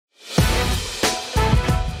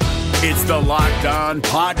It's the Locked On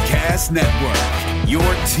Podcast Network, your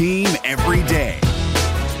team every day.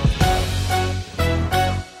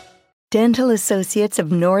 Dental Associates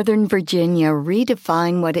of Northern Virginia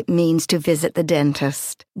redefine what it means to visit the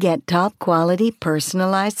dentist. Get top-quality,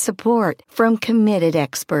 personalized support from committed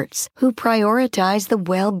experts who prioritize the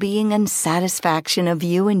well-being and satisfaction of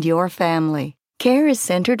you and your family. Care is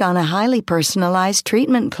centered on a highly personalized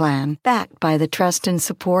treatment plan backed by the trust and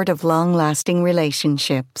support of long-lasting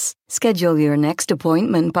relationships. Schedule your next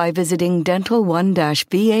appointment by visiting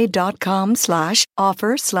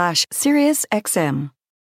dental1-va.com/offer/SiriusXM.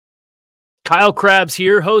 Kyle Krabs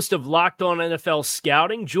here, host of Locked On NFL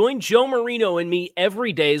Scouting. Join Joe Marino and me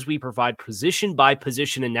every day as we provide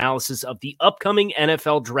position-by-position analysis of the upcoming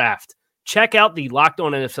NFL Draft. Check out the Locked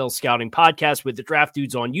On NFL Scouting podcast with the Draft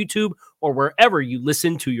Dudes on YouTube or wherever you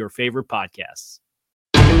listen to your favorite podcasts.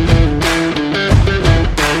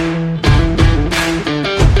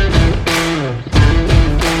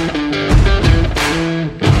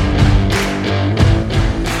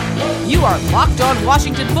 You are Locked On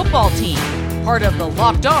Washington Football Team, part of the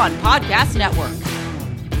Locked On Podcast Network.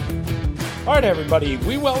 All right, everybody,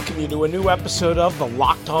 we welcome you to a new episode of the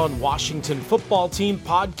Locked On Washington Football Team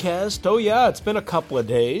podcast. Oh, yeah, it's been a couple of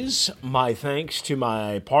days. My thanks to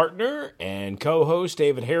my partner and co-host,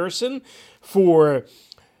 David Harrison, for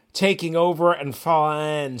taking over and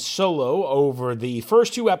flying solo over the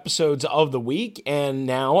first two episodes of the week. And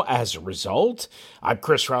now, as a result, I'm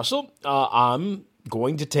Chris Russell. I'm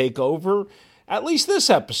going to take over at least this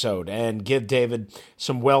episode and give David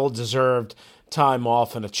some well-deserved time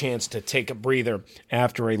off and a chance to take a breather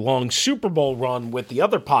after a long Super Bowl run with the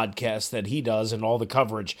other podcast that he does and all the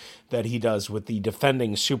coverage that he does with the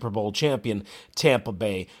defending Super Bowl champion Tampa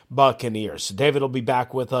Bay Buccaneers. So David will be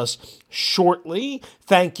back with us shortly.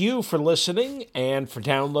 Thank you for listening and for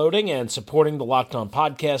downloading and supporting the Locked On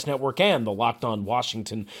Podcast Network and the Locked On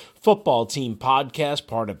Washington Football Team podcast,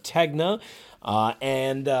 part of Tegna.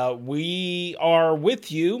 We are with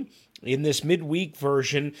you in this midweek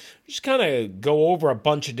version. Just kind of go over a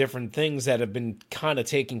bunch of different things that have been kind of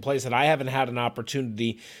taking place that I haven't had an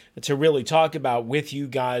opportunity to really talk about with you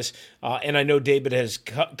guys. And I know David has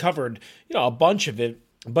covered, a bunch of it,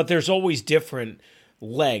 but there's always different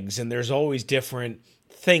legs and there's always different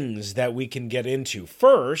things that we can get into.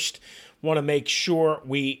 First, want to make sure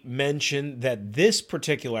we mention that this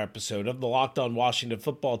particular episode of the Locked On Washington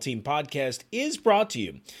Football Team podcast is brought to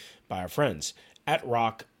you by our friends at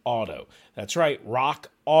Rock Auto. That's right, Rock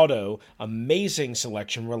Auto, amazing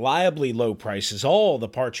selection, reliably low prices, all the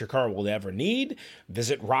parts your car will ever need.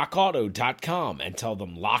 Visit rockauto.com and tell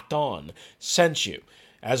them Locked On sent you.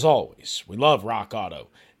 As always, we love Rock Auto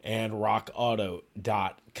and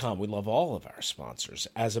rockauto.com. We love all of our sponsors,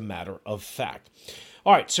 as a matter of fact.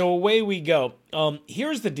 All right, so away we go.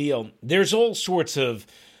 Here's the deal. There's all sorts of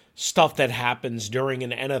stuff that happens during an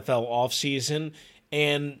NFL offseason,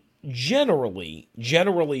 and generally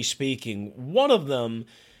speaking, one of them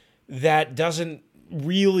that doesn't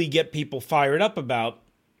really get people fired up about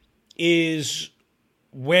is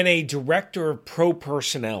when a director of pro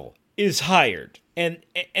personnel is hired. And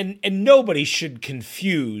nobody should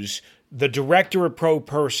confuse the director of pro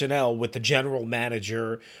personnel with the general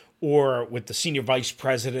manager or with the senior vice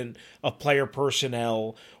president of player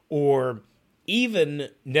personnel or even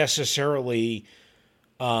necessarily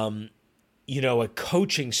a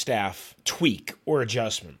coaching staff tweak or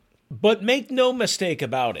adjustment. But make no mistake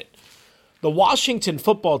about it. The Washington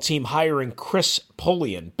Football Team hiring Chris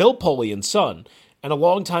Polian, Bill Polian's son, and a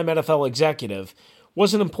longtime NFL executive,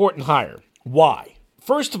 was an important hire. Why?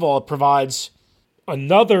 First of all, it provides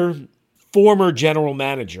another former general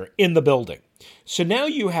manager in the building. So now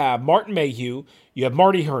you have Martin Mayhew, you have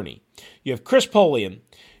Marty Herney, you have Chris Polian,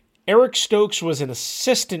 Eric Stokes was an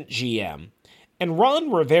assistant GM, and Ron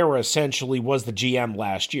Rivera essentially was the GM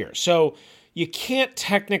last year. So you can't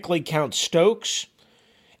technically count Stokes,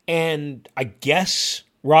 and I guess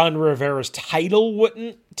Ron Rivera's title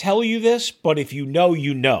wouldn't tell you this, but if you know,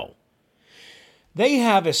 you know. They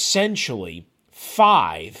have essentially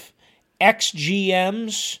 5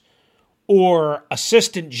 ex-GMs or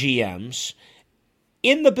assistant GMs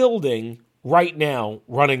in the building right now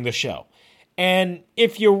running the show. And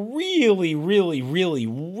if you really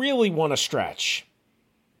want to stretch,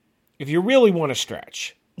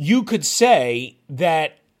 you could say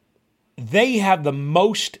that they have the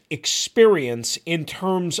most experience in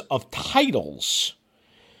terms of titles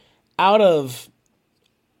out of,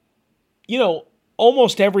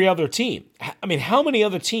 almost every other team. I mean, how many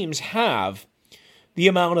other teams have the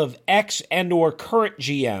amount of ex and or current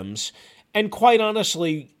GMs and quite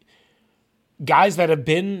honestly, guys that have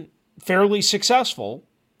been fairly successful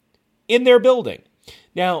in their building.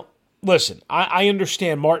 Now, listen, I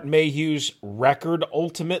understand Martin Mayhew's record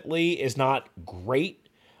ultimately is not great.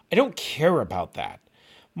 I don't care about that.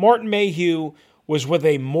 Martin Mayhew was with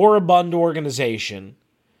a moribund organization,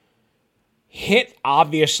 hit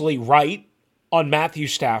obviously right on Matthew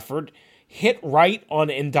Stafford, hit right on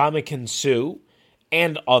Ndamukong Suh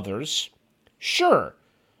and others. Sure,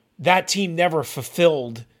 that team never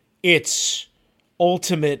fulfilled its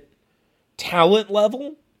ultimate talent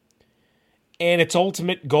level and its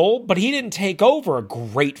ultimate goal, but he didn't take over a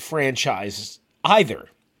great franchise either.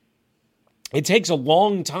 It takes a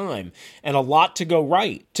long time and a lot to go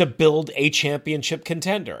right to build a championship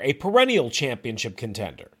contender, a perennial championship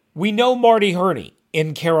contender. We know Marty Hurney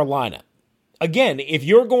in Carolina. Again, if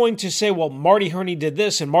you're going to say, well, Marty Hurney did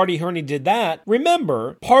this and Marty Hurney did that,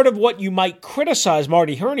 remember, part of what you might criticize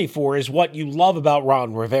Marty Hurney for is what you love about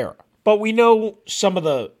Ron Rivera. But we know some of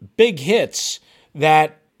the big hits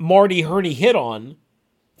that Marty Hurney hit on,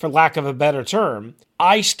 for lack of a better term.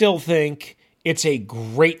 I still think it's a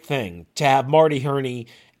great thing to have Marty Hurney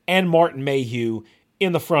and Martin Mayhew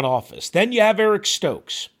in the front office. Then you have Eric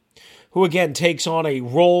Stokes, who again takes on a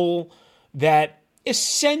role that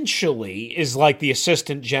essentially is like the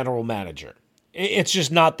assistant general manager. It's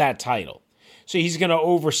just not that title. So he's going to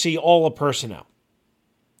oversee all the personnel,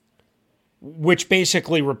 which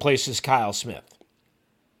basically replaces Kyle Smith.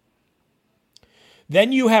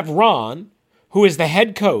 Then you have Ron, who is the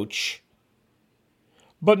head coach,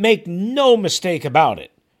 but make no mistake about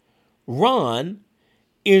it. Ron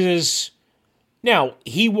is, now,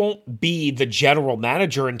 he won't be the general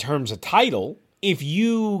manager in terms of title. If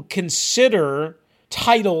you consider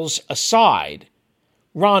titles aside,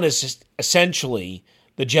 Ron is essentially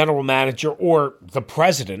the general manager or the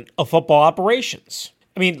president of football operations.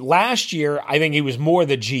 I mean, last year, I think he was more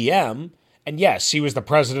the GM, and yes, he was the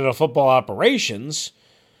president of football operations,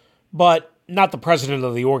 but not the president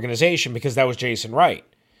of the organization because that was Jason Wright.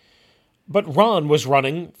 But Ron was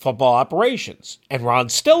running football operations, and Ron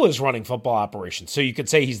still is running football operations. So you could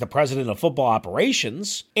say he's the president of football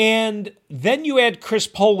operations. And then you add Chris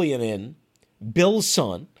Polian in, Bill's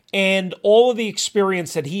son, and all of the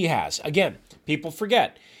experience that he has. Again, people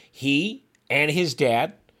forget, he and his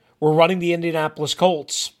dad were running the Indianapolis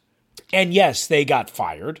Colts. And yes, they got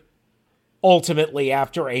fired, ultimately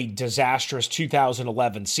after a disastrous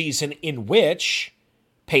 2011 season in which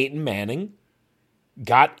Peyton Manning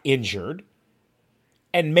got injured,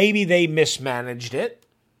 and maybe they mismanaged it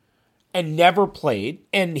and never played,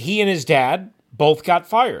 and he and his dad both got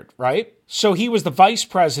fired, right? So he was the vice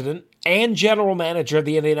president and general manager of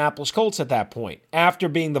the Indianapolis Colts at that point, after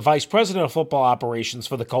being the vice president of football operations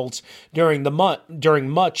for the Colts during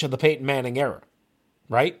much of the Peyton Manning era,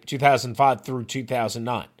 right? 2005 through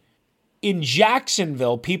 2009. In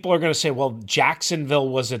Jacksonville, people are going to say, well, Jacksonville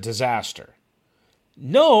was a disaster.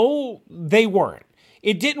 No, they weren't.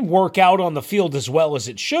 It didn't work out on the field as well as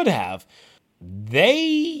it should have.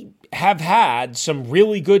 They have had some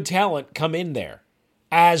really good talent come in there.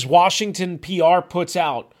 As Washington PR puts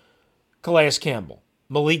out, Calais Campbell,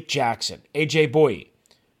 Malik Jackson, A.J. Boye.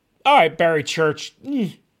 All right, Barry Church,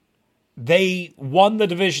 they won the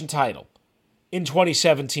division title in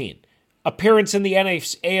 2017. Appearance in the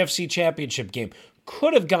AFC Championship game.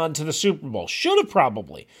 Could have gone to the Super Bowl. Should have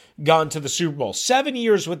probably gone to the Super Bowl. 7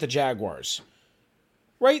 years with the Jaguars.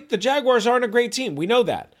 Right? The Jaguars aren't a great team. We know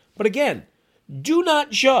that. But again, do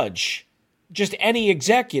not judge just any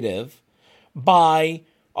executive by,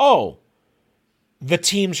 the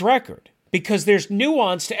team's record. Because there's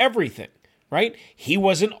nuance to everything, right? He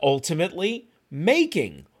wasn't ultimately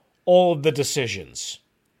making all of the decisions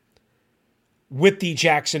with the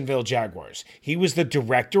Jacksonville Jaguars. He was the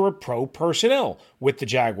director of pro personnel with the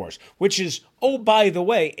Jaguars, which is, by the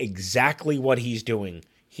way, exactly what he's doing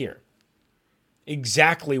here.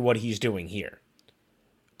 Exactly what he's doing here.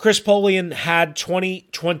 Chris Polian had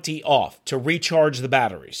 2020 off to recharge the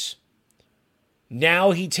batteries.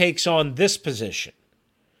 Now he takes on this position.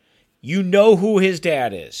 You know who his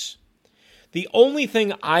dad is. The only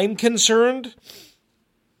thing I'm concerned,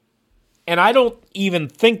 and I don't even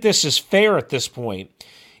think this is fair at this point,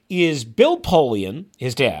 is Bill Polian,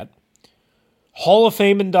 his dad, Hall of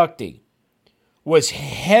Fame inductee, was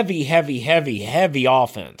heavy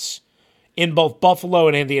offense in both Buffalo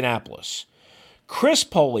and Indianapolis. Chris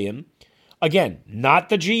Polian, again, not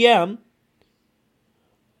the GM,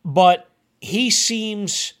 but he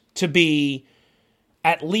seems to be,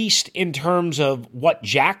 at least in terms of what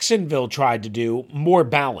Jacksonville tried to do, more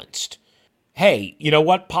balanced. Hey, you know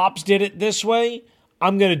what? Pops did it this way.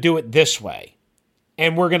 I'm going to do it this way.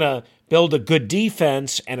 And we're going to build a good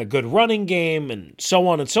defense and a good running game and so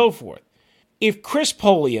on and so forth. If Chris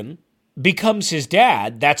Polian becomes his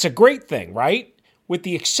dad, that's a great thing, right? With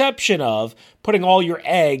the exception of putting all your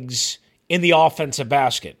eggs in the offensive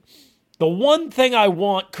basket. The one thing I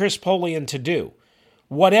want Chris Polian to do,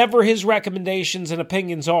 whatever his recommendations and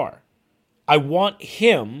opinions are, I want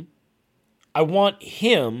him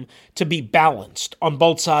to be balanced on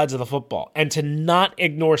both sides of the football and to not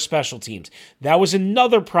ignore special teams. That was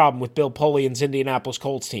another problem with Bill Polian's Indianapolis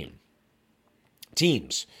Colts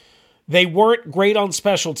teams. They weren't great on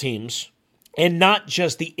special teams, and not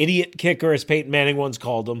just the idiot kicker, as Peyton Manning once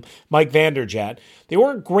called him, Mike Vanderjagt. They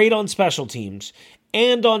weren't great on special teams,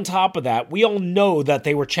 and on top of that, we all know that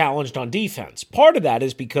they were challenged on defense. Part of that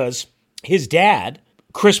is because his dad,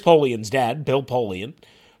 Chris Polian's dad, Bill Polian,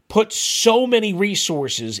 put so many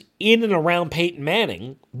resources in and around Peyton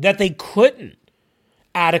Manning that they couldn't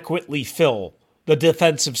adequately fill the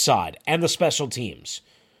defensive side and the special teams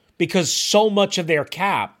because so much of their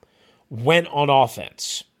cap went on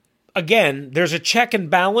offense. Again, there's a check and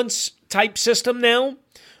balance type system now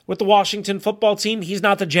with the Washington football team. He's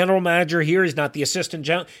not the general manager here. He's not the assistant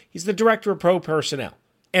general. He's the director of pro personnel.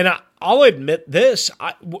 And I'll admit this.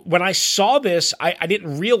 When I saw this, I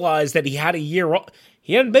didn't realize that he had a year off.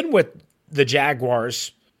 He hadn't been with the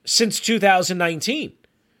Jaguars since 2019.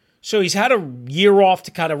 So he's had a year off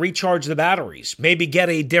to kind of recharge the batteries, maybe get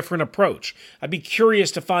a different approach. I'd be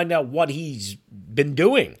curious to find out what he's been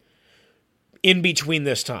doing in between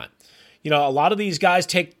this time. You know, a lot of these guys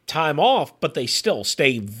take time off, but they still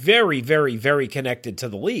stay very, very, very connected to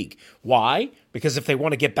the league. Why? Because if they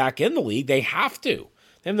want to get back in the league, they have to.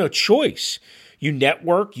 They have no choice. You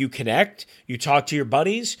network, you connect, you talk to your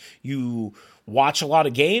buddies, you watch a lot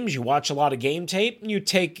of games, you watch a lot of game tape, and you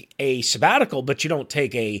take a sabbatical, but you don't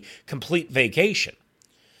take a complete vacation.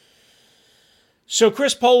 So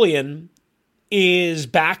Chris Polian is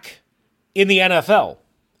back in the NFL.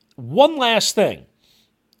 One last thing.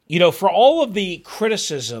 You know, for all of the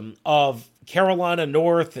criticism of Carolina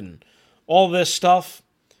North and all this stuff,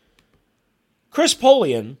 Chris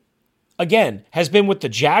Polian, again, has been with the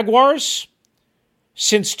Jaguars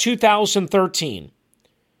since 2013,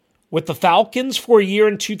 with the Falcons for a year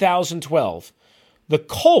in 2012, the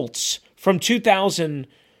Colts from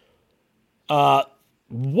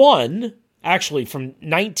 2001, actually from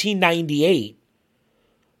 1998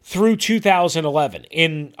 through 2011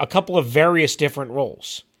 in a couple of various different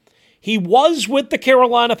roles. He was with the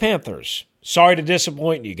Carolina Panthers, sorry to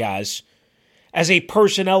disappoint you guys, as a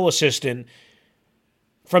personnel assistant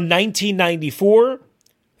from 1994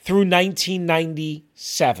 through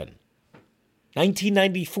 1997.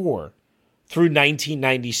 1994 through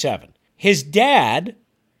 1997. His dad,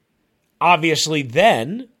 obviously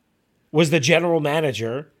then, was the general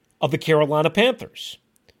manager of the Carolina Panthers.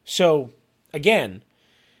 So, again,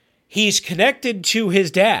 he's connected to his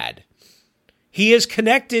dad. He is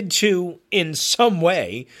connected to, in some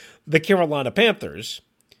way, the Carolina Panthers,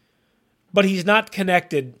 but he's not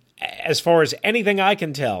connected, as far as anything I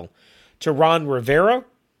can tell, to Ron Rivera,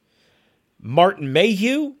 Martin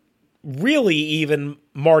Mayhew, really even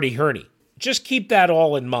Marty Hurney. Just keep that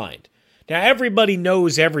all in mind. Now, everybody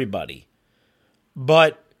knows everybody,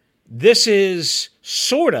 but this is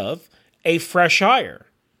sort of a fresh hire.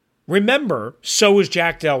 Remember, so was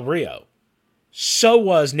Jack Del Rio. So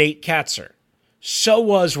was Nate Katzer. So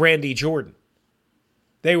was Randy Jordan.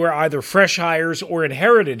 They were either fresh hires or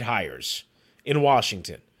inherited hires in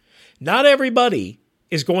Washington. Not everybody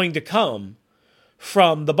is going to come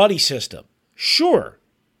from the buddy system. Sure,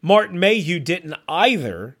 Martin Mayhew didn't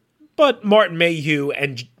either, but Martin Mayhew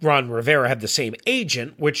and Ron Rivera have the same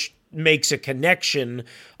agent, which makes a connection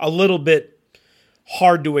a little bit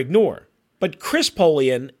hard to ignore. But Chris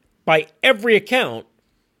Polian, by every account,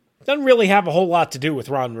 doesn't really have a whole lot to do with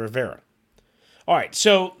Ron Rivera. All right,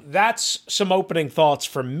 so that's some opening thoughts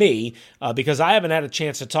from me because I haven't had a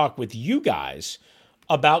chance to talk with you guys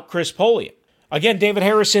about Chris Polian. Again, David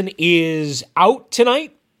Harrison is out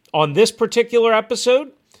tonight on this particular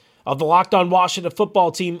episode of the Locked On Washington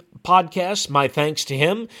Football Team podcast. My thanks to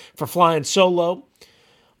him for flying solo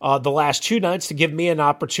the last two nights to give me an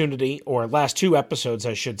opportunity, or last two episodes,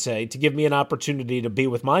 I should say, to give me an opportunity to be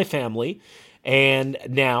with my family and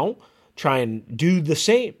now try and do the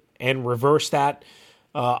same and reverse that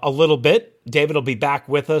a little bit. David will be back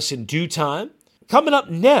with us in due time. Coming up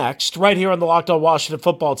next, right here on the Locked On Washington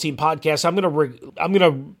Football Team podcast, I'm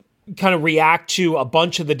gonna kind of react to a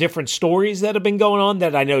bunch of the different stories that have been going on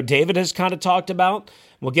that I know David has kind of talked about.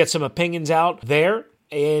 We'll get some opinions out there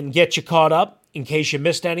and get you caught up in case you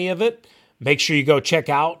missed any of it. Make sure you go check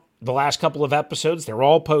out the last couple of episodes. They're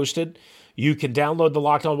all posted. You can download the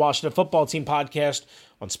Locked On Washington Football Team podcast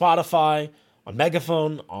on Spotify, on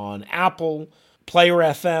Megaphone, on Apple, Player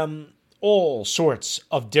FM, all sorts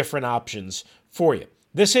of different options for you.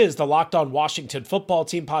 This is the Locked On Washington Football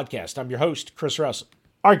Team podcast. I'm your host, Chris Russell.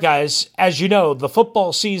 All right, guys, as you know, the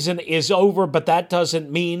football season is over, but that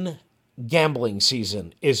doesn't mean gambling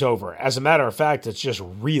season is over. As a matter of fact, it's just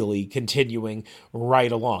really continuing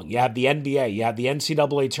right along. You have the NBA, you have the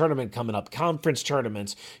NCAA tournament coming up, conference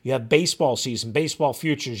tournaments, you have baseball season, baseball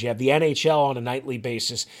futures, you have the NHL on a nightly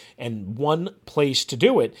basis, and one place to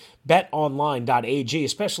do it, betonline.ag,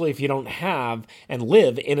 especially if you don't have and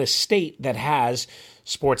live in a state that has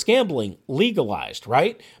sports gambling legalized,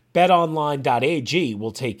 right? BetOnline.ag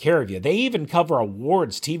will take care of you. They even cover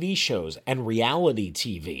awards, TV shows, and reality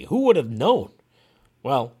TV. Who would have known?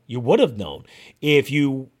 Well, you would have known if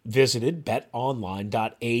you visited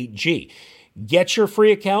BetOnline.ag. Get your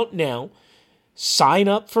free account now. Sign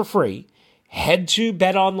up for free. Head to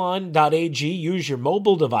BetOnline.ag. Use your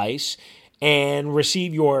mobile device and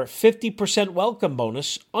receive your 50% welcome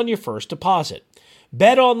bonus on your first deposit.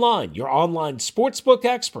 Bet Online, your online sportsbook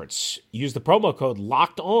experts. Use the promo code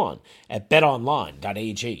LOCKEDON at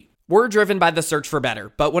betonline.ag. We're driven by the search for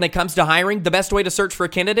better, but when it comes to hiring, the best way to search for a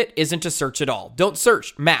candidate isn't to search at all. Don't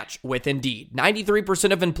search, match with Indeed.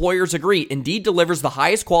 93% of employers agree Indeed delivers the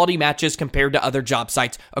highest quality matches compared to other job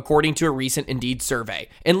sites, according to a recent Indeed survey.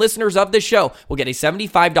 And listeners of this show will get a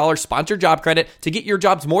 $75 sponsored job credit to get your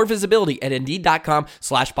jobs more visibility at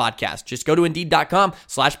Indeed.com/podcast. Just go to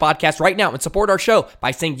Indeed.com/podcast right now and support our show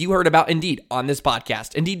by saying you heard about Indeed on this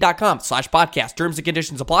podcast. Indeed.com/podcast. Terms and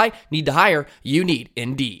conditions apply. Need to hire? You need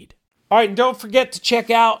Indeed. All right, and don't forget to check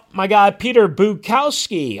out my guy Peter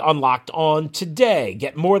Bukowski on Locked On Today.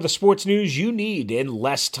 Get more of the sports news you need in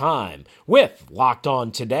less time with Locked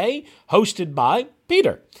On Today, hosted by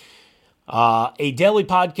Peter. A daily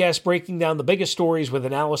podcast breaking down the biggest stories with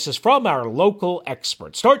analysis from our local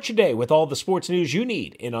experts. Start your day with all the sports news you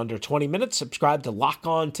need in under 20 minutes. Subscribe to Locked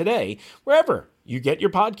On Today wherever you get your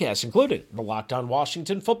podcasts, including the Locked On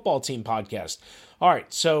Washington Football Team podcast. All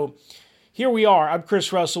right, so here we are. I'm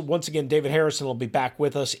Chris Russell. Once again, David Harrison will be back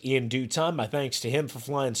with us in due time. My thanks to him for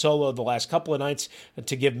flying solo the last couple of nights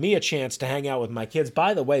to give me a chance to hang out with my kids.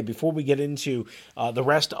 By the way, before we get into the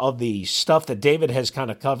rest of the stuff that David has kind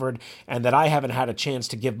of covered and that I haven't had a chance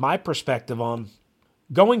to give my perspective on,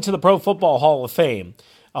 going to the Pro Football Hall of Fame,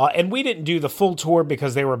 and we didn't do the full tour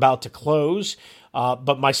because they were about to close,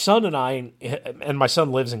 but my son and my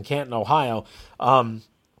son lives in Canton, Ohio,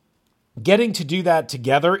 getting to do that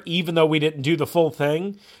together, even though we didn't do the full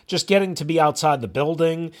thing, just getting to be outside the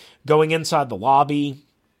building, going inside the lobby,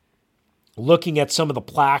 looking at some of the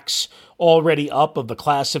plaques already up of the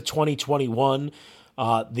class of 2021,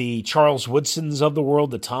 the Charles Woodsons of the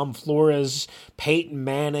world, the Tom Flores, Peyton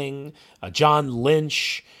Manning, John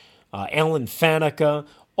Lynch, Alan Faneca,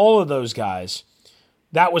 all of those guys.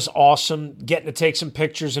 That was awesome, getting to take some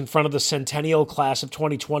pictures in front of the Centennial Class of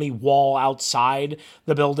 2020 wall outside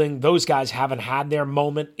the building. Those guys haven't had their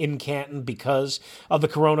moment in Canton because of the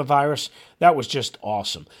coronavirus. That was just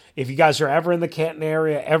awesome. If you guys are ever in the Canton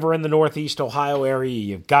area, ever in the Northeast Ohio area,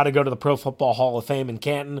 you've got to go to the Pro Football Hall of Fame in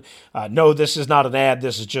Canton. No, this is not an ad.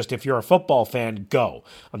 This is just if you're a football fan, go.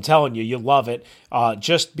 I'm telling you, you'll love it.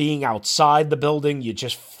 Just being outside the building, you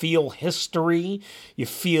just feel history. You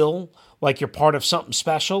feel like you're part of something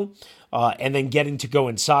special, and then getting to go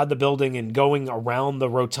inside the building and going around the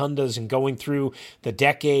rotundas and going through the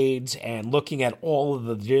decades and looking at all of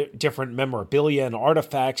the different memorabilia and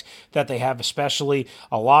artifacts that they have, especially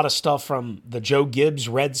a lot of stuff from the Joe Gibbs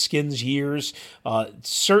Redskins years.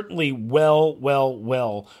 Certainly well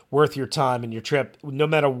worth your time and your trip, no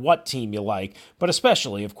matter what team you like, but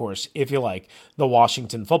especially, of course, if you like the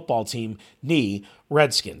Washington Football Team,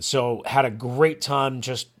 Redskins. So had a great time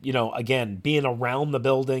just, again, being around the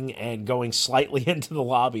building and going slightly into the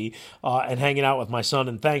lobby and hanging out with my son.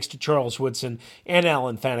 And thanks to Charles Woodson and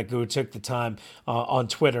Alan Faneca, who took the time on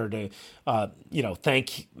Twitter to,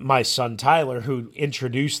 thank my son Tyler, who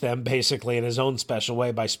introduced them basically in his own special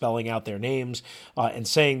way by spelling out their names and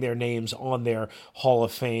saying their names on their Hall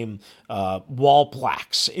of Fame wall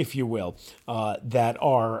plaques, if you will, that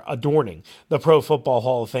are adorning the Pro Football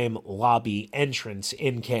Hall of Fame lobby entrance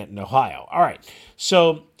in Canton, Ohio. All right,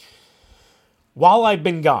 so while I've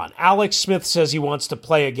been gone, Alex Smith says he wants to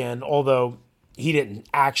play again, although he didn't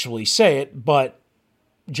actually say it, but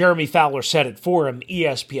Jeremy Fowler said it for him,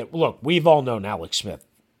 ESPN. Look, we've all known Alex Smith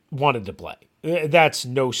wanted to play. That's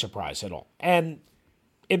no surprise at all. And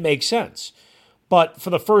it makes sense. But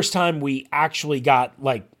for the first time, we actually got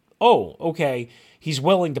oh, okay, he's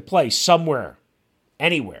willing to play somewhere,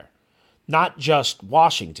 anywhere, not just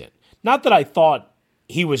Washington. Not that I thought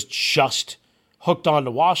he was just hooked on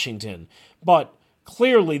to Washington, but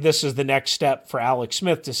clearly this is the next step for Alex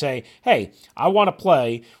Smith to say, hey, I want to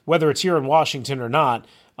play, whether it's here in Washington or not.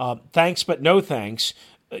 Thanks, but no thanks.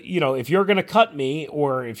 If you're going to cut me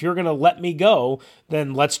or if you're going to let me go,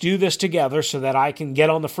 then let's do this together so that I can get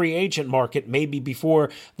on the free agent market maybe before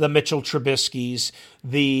the Mitchell Trubiskys,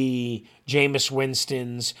 the Jameis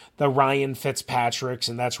Winstons, the Ryan Fitzpatricks,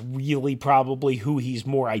 and that's really probably who he's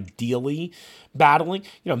more ideally battling.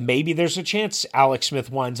 Maybe there's a chance Alex Smith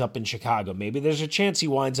winds up in Chicago. Maybe there's a chance he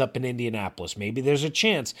winds up in Indianapolis. Maybe there's a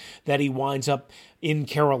chance that he winds up in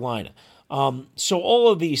Carolina. So all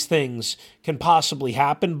of these things can possibly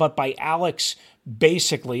happen, but by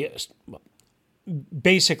basically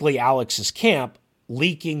Alex's camp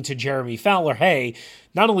leaking to Jeremy Fowler, hey,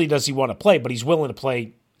 not only does he want to play, but he's willing to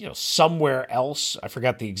play, somewhere else. I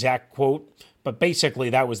forgot the exact quote, but basically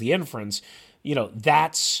that was the inference.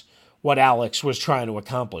 That's what Alex was trying to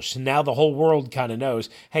accomplish. And now the whole world kind of knows,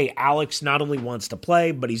 hey, Alex not only wants to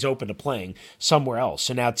play, but he's open to playing somewhere else.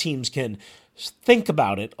 So now teams can think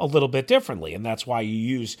about it a little bit differently, and that's why you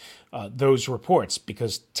use those reports,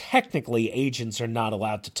 because technically agents are not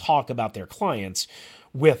allowed to talk about their clients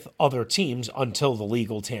with other teams until the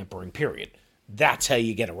legal tampering period. That's how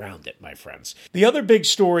you get around it, my friends. The other big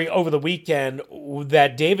story over the weekend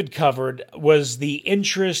that David covered was the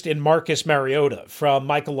interest in Marcus Mariota from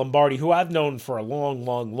Michael Lombardi, who I've known for a long,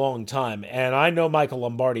 long, long time. And I know Michael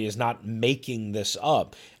Lombardi is not making this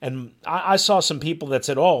up. And I saw some people that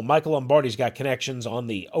said, oh, Michael Lombardi's got connections on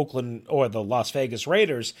the Oakland or the Las Vegas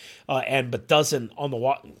Raiders, but doesn't on the...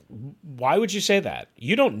 Why would you say that?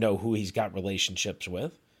 You don't know who he's got relationships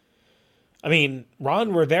with. I mean,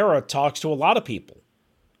 Ron Rivera talks to a lot of people,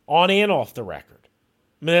 on and off the record.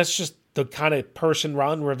 I mean, that's just the kind of person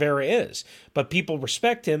Ron Rivera is. But people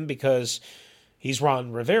respect him because he's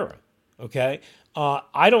Ron Rivera, okay?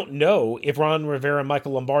 I don't know if Ron Rivera and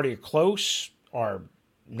Michael Lombardi are close or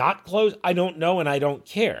not close. I don't know, and I don't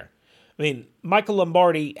care. I mean, Michael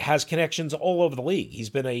Lombardi has connections all over the league.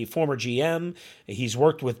 He's been a former GM. He's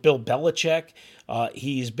worked with Bill Belichick.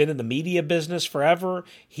 He's been in the media business forever.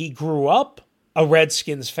 He grew up a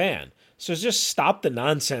Redskins fan. So just stop the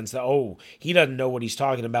nonsense that, oh, he doesn't know what he's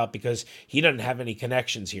talking about because he doesn't have any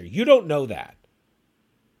connections here. You don't know that.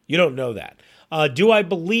 You don't know that. Do I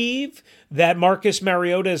believe that Marcus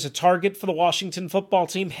Mariota is a target for the Washington football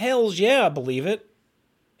team? Hells yeah, I believe it.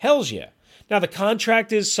 Hells yeah. Now, the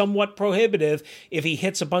contract is somewhat prohibitive if he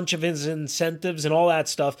hits a bunch of his incentives and all that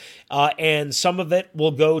stuff, and some of it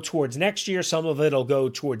will go towards next year, some of it will go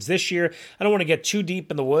towards this year. I don't want to get too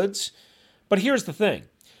deep in the woods, but here's the thing.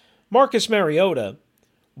 Marcus Mariota,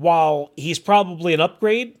 while he's probably an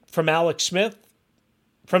upgrade from Alex Smith,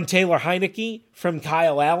 from Taylor Heineke, from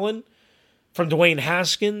Kyle Allen, from Dwayne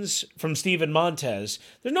Haskins, from Steven Montez,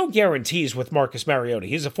 there's no guarantees with Marcus Mariota.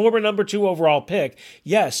 He's a former number 2 overall pick.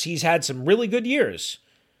 Yes, he's had some really good years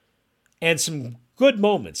and some good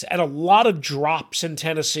moments and a lot of drops in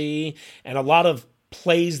Tennessee and a lot of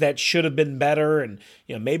plays that should have been better. And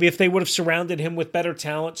maybe if they would have surrounded him with better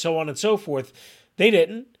talent, so on and so forth, they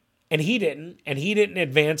didn't, and he didn't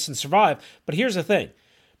advance and survive. But here's the thing.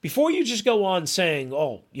 Before you just go on saying,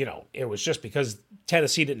 oh, it was just because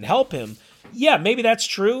Tennessee didn't help him, yeah, maybe that's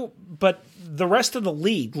true, but the rest of the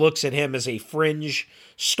league looks at him as a fringe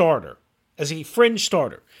starter,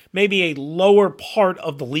 maybe a lower part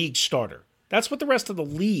of the league starter. That's what the rest of the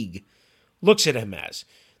league looks at him as.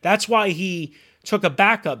 That's why he took a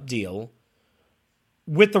backup deal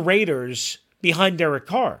with the Raiders behind Derek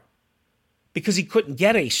Carr, because he couldn't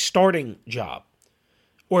get a starting job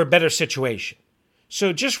or a better situation.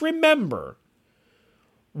 So just remember,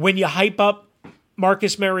 when you hype up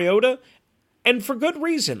Marcus Mariota, and for good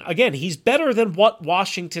reason, again, he's better than what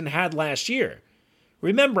Washington had last year.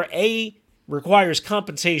 Remember, A requires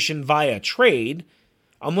compensation via trade,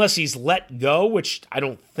 unless he's let go, which I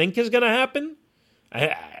don't think is going to happen.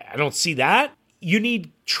 I don't see that. You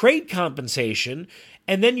need trade compensation,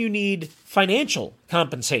 and then you need financial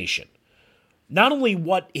compensation. Not only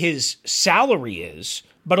what his salary is,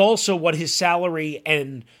 but also what his salary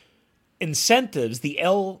and incentives, the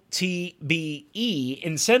LTBE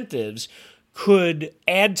incentives, could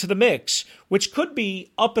add to the mix, which could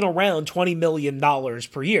be up and around $20 million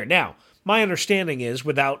per year. Now, my understanding is,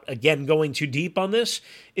 without, again, going too deep on this,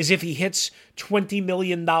 is if he hits $20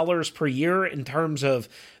 million per year in terms of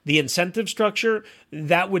the incentive structure,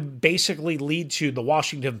 that would basically lead to the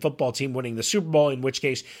Washington football team winning the Super Bowl, in which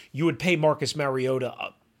case you would pay Marcus Mariota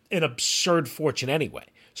an absurd fortune anyway.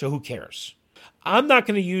 So who cares? I'm not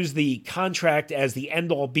going to use the contract as the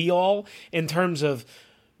end-all, be-all in terms of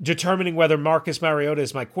determining whether Marcus Mariota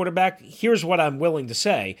is my quarterback. Here's what I'm willing to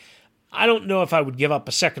say. I don't know if I would give up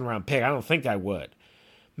a second-round pick. I don't think I would.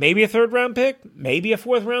 Maybe a third-round pick, maybe a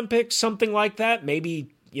fourth-round pick, something like that.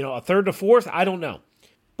 Maybe, a third to fourth. I don't know.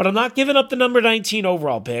 But I'm not giving up the number 19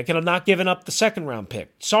 overall pick, and I'm not giving up the second-round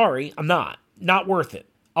pick. Sorry, I'm not. Not worth it.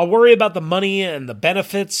 I'll worry about the money and the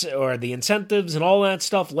benefits or the incentives and all that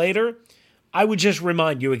stuff later. I would just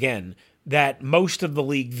remind you again that most of the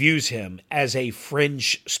league views him as a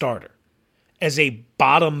fringe starter, as a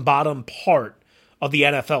bottom part of the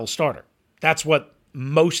NFL starter. That's what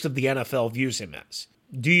most of the NFL views him as.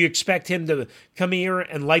 Do you expect him to come here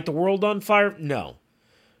and light the world on fire? No.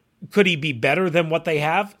 Could he be better than what they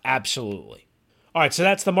have? Absolutely. All right, so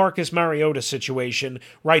that's the Marcus Mariota situation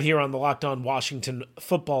right here on the Locked On Washington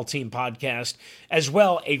Football Team podcast, as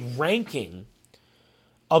well a ranking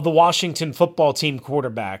of the Washington Football Team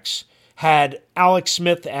quarterbacks. Had Alex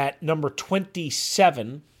Smith at number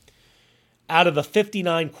 27 out of the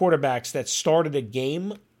 59 quarterbacks that started a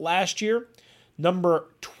game last year, number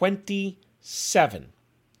 27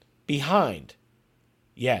 behind,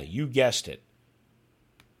 yeah, you guessed it,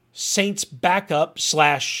 Saints backup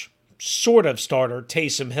 / sort of starter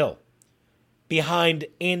Taysom Hill, behind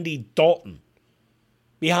Andy Dalton,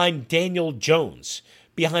 behind Daniel Jones,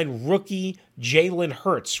 behind rookie Jalen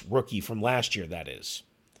Hurts, rookie from last year, that is.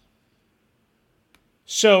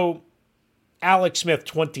 So, Alex Smith,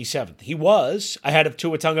 27th. He was ahead of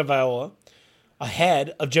Tua Tagovailoa,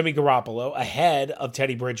 ahead of Jimmy Garoppolo, ahead of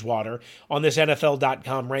Teddy Bridgewater on this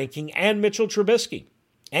NFL.com ranking, and Mitchell Trubisky,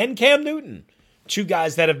 and Cam Newton, two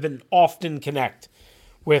guys that have been often connect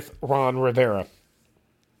with Ron Rivera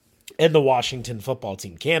and the Washington Football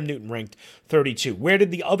Team. Cam Newton ranked 32. Where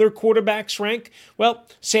did the other quarterbacks rank? Well,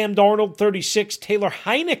 Sam Darnold, 36. Taylor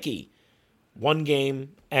Heineke, one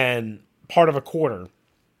game and part of a quarter,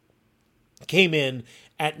 came in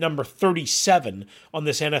at number 37 on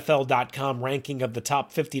this NFL.com ranking of the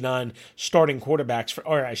top 59 starting quarterbacks,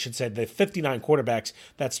 or I should say the 59 quarterbacks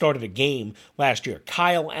that started a game last year.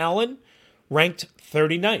 Kyle Allen ranked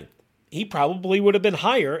 39th. He probably would have been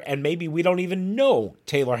higher, and maybe we don't even know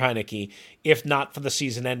Taylor Heineke if not for the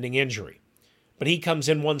season-ending injury. But he comes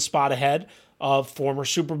in one spot ahead of former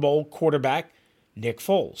Super Bowl quarterback Nick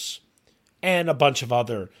Foles and a bunch of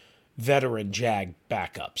other veteran Jag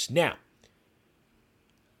backups. Now,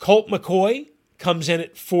 Colt McCoy comes in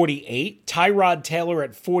at 48. Tyrod Taylor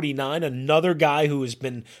at 49, another guy who has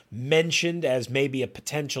been mentioned as maybe a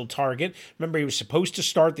potential target. Remember, he was supposed to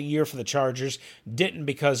start the year for the Chargers, didn't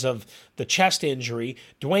because of the chest injury.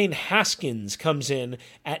 Dwayne Haskins comes in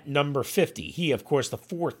at number 50. He, of course, the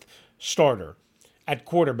fourth starter at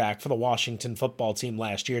quarterback for the Washington Football Team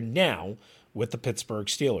last year, now with the Pittsburgh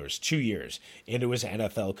Steelers, 2 years into his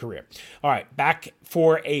NFL career. All right, back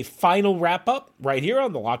for a final wrap-up right here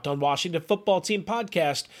on the Locked On Washington Football Team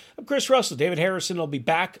podcast. I'm Chris Russell. David Harrison will be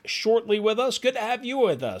back shortly with us. Good to have you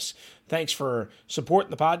with us. Thanks for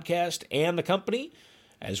supporting the podcast and the company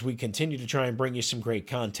as we continue to try and bring you some great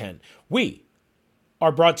content. We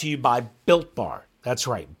are brought to you by Built Bar. That's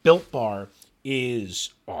right, Built Bar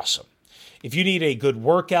is awesome. If you need a good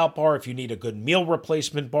workout bar, if you need a good meal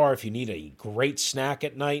replacement bar, if you need a great snack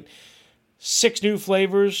at night, 6 new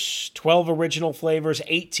flavors, 12 original flavors,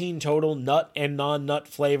 18 total nut and non-nut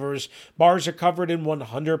flavors. Bars are covered in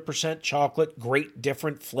 100% chocolate, great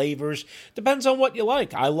different flavors. Depends on what you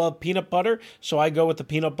like. I love peanut butter, so I go with the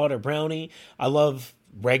peanut butter brownie. I love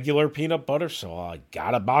regular peanut butter, so I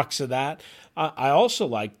got a box of that. I also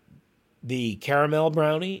like the caramel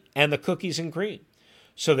brownie and the cookies and cream.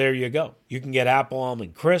 So there you go. You can get apple,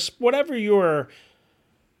 almond, crisp, whatever your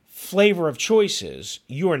flavor of choice is,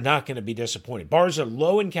 you are not going to be disappointed. Bars are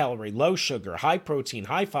low in calorie, low sugar, high protein,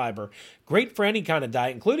 high fiber, great for any kind of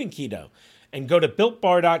diet, including keto. And go to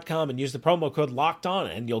BuiltBar.com and use the promo code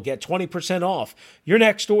LOCKEDON, and you'll get 20% off your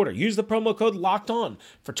next order. Use the promo code LOCKEDON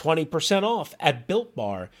for 20% off at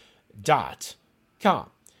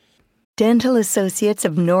BuiltBar.com. Dental Associates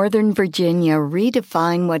of Northern Virginia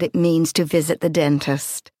redefine what it means to visit the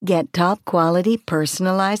dentist. Get top-quality,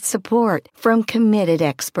 personalized support from committed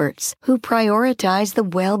experts who prioritize the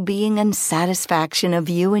well-being and satisfaction of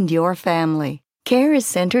you and your family. Care is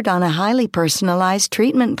centered on a highly personalized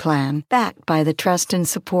treatment plan backed by the trust and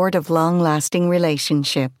support of long-lasting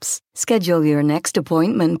relationships. Schedule your next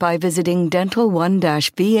appointment by visiting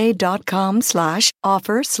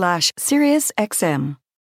dental1-va.com/offer/SiriusXM.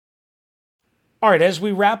 All right, as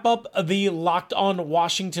we wrap up the Locked On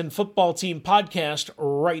Washington Football Team podcast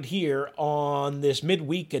right here on this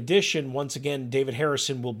midweek edition, once again, David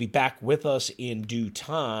Harrison will be back with us in due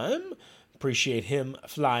time. Appreciate him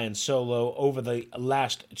flying solo over the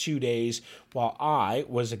last 2 days while I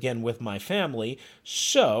was again with my family.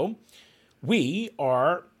 So we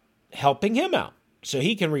are helping him out. so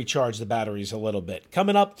he can recharge the batteries a little bit.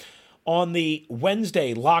 Coming up on the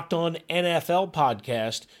Wednesday Locked On NFL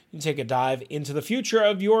podcast, you take a dive into the future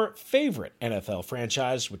of your favorite NFL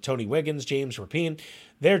franchise with Tony Wiggins, James Rapien.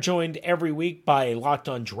 They're joined every week by a Locked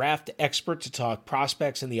On draft expert to talk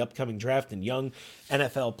prospects in the upcoming draft and young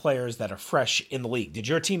NFL players that are fresh in the league. Did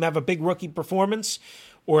your team have a big rookie performance,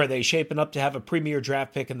 or are they shaping up to have a premier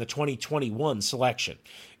draft pick in the 2021 selection?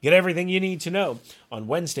 Get everything you need to know on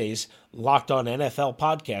Wednesday's Locked On NFL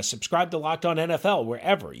podcast. Subscribe to Locked On NFL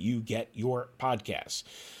wherever you get your podcasts.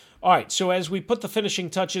 All right, so as we put the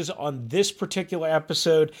finishing touches on this particular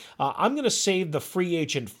episode, I'm going to save the free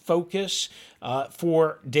agent focus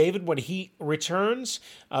for David when he returns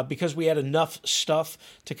because we had enough stuff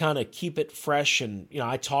to kind of keep it fresh. And,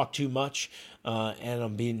 I talk too much and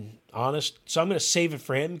I'm being honest. So I'm going to save it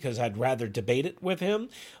for him because I'd rather debate it with him.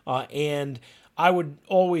 And I would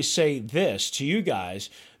always say this to you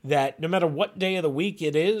guys, that no matter what day of the week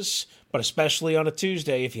it is, but especially on a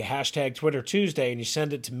Tuesday, if you hashtag Twitter Tuesday and you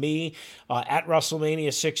send it to me at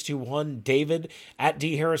WrestleMania621, David at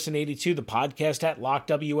DHarrison82, the podcast at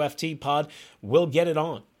LockWFTPod, we'll get it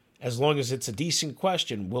on. As long as it's a decent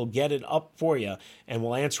question, we'll get it up for you and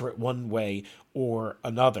we'll answer it one way or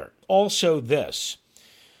another. Also this,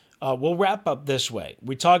 we'll wrap up this way.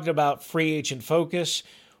 We talked about free agent focus.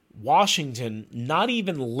 Washington not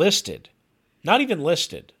even listed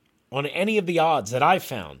on any of the odds that I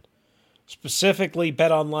found, specifically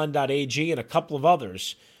betonline.ag and a couple of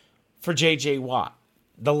others, for J.J. Watt.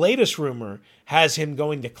 The latest rumor has him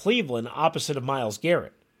going to Cleveland opposite of Myles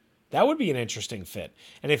Garrett. That would be an interesting fit.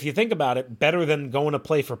 And if you think about it, better than going to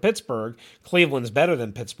play for Pittsburgh, Cleveland's better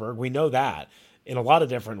than Pittsburgh. We know that in a lot of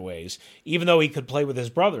different ways, even though he could play with his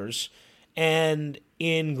brothers. And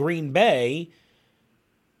in Green Bay,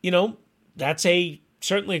 that's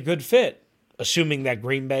certainly a good fit, assuming that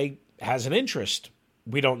Green Bay has an interest.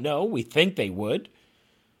 We don't know. We think they would.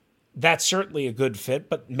 That's certainly a good fit,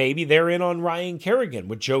 but maybe they're in on Ryan Kerrigan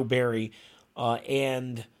with Joe Barry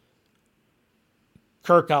and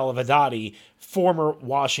Kirk Olivadotti, former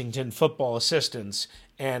Washington football assistants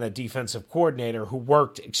and a defensive coordinator who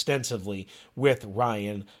worked extensively with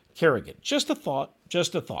Ryan Kerrigan. Just a thought.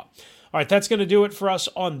 All right, that's going to do it for us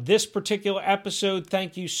on this particular episode.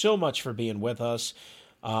 Thank you so much for being with us.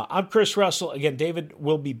 I'm Chris Russell. Again, David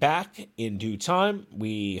will be back in due time.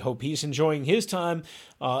 We hope he's enjoying his time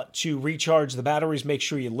to recharge the batteries. Make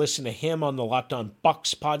sure you listen to him on the Locked On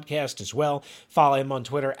Bucs podcast as well. Follow him on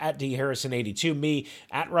Twitter at DHarrison82, me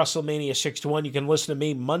at WrestleMania621. You can listen to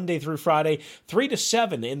me Monday through Friday, 3 to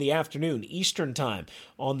 7 in the afternoon Eastern Time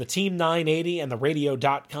on the Team 980 and the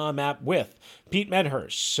Radio.com app with Pete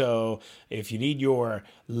Medhurst. So if you need your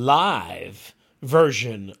live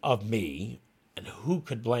version of me, and who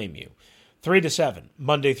could blame you? 3 to 7,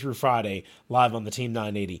 Monday through Friday, live on the Team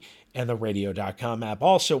 980 and the Radio.com app.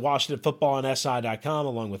 Also, Washington Football on SI.com,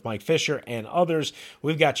 along with Mike Fisher and others.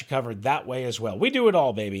 We've got you covered that way as well. We do it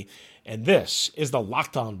all, baby. And this is the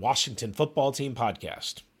Locked On Washington Football Team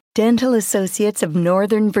podcast. Dental Associates of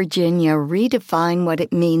Northern Virginia redefine what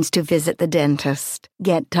it means to visit the dentist.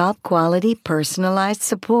 Get top-quality, personalized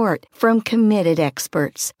support from committed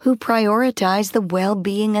experts who prioritize the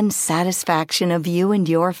well-being and satisfaction of you and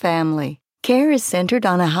your family. Care is centered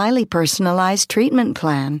on a highly personalized treatment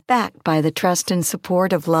plan backed by the trust and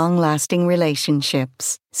support of long-lasting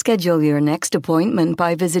relationships. Schedule your next appointment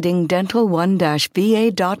by visiting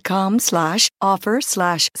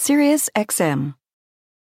dental1-va.com/offer/SiriusXM.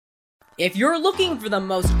 If you're looking for the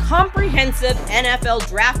most comprehensive NFL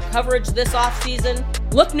draft coverage this offseason,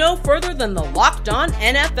 look no further than the Locked On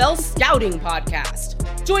NFL Scouting Podcast.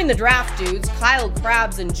 Join the draft dudes, Kyle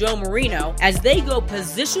Krabs and Joe Marino, as they go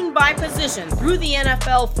position by position through the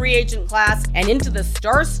NFL free agent class and into the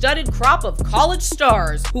star-studded crop of college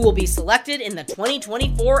stars who will be selected in the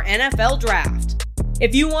 2024 NFL Draft.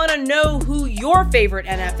 If you want to know who your favorite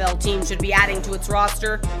NFL team should be adding to its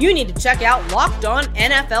roster, you need to check out Locked On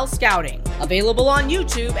NFL Scouting, available on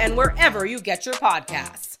YouTube and wherever you get your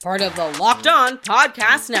podcasts. Part of the Locked On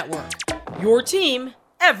Podcast Network, your team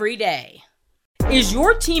every day. Is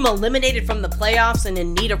your team eliminated from the playoffs and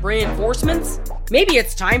in need of reinforcements? Maybe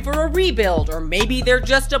it's time for a rebuild, or maybe they're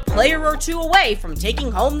just a player or two away from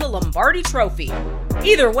taking home the Lombardi Trophy.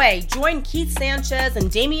 Either way, join Keith Sanchez and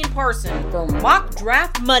Damian Parson for Mock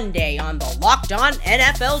Draft Monday on the Locked On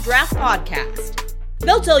NFL Draft Podcast.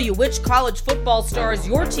 They'll tell you which college football stars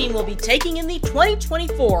your team will be taking in the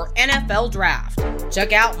 2024 NFL Draft.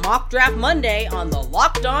 Check out Mock Draft Monday on the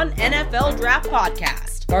Locked On NFL Draft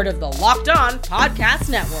Podcast, part of the Locked On Podcast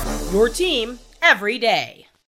Network, your team every day.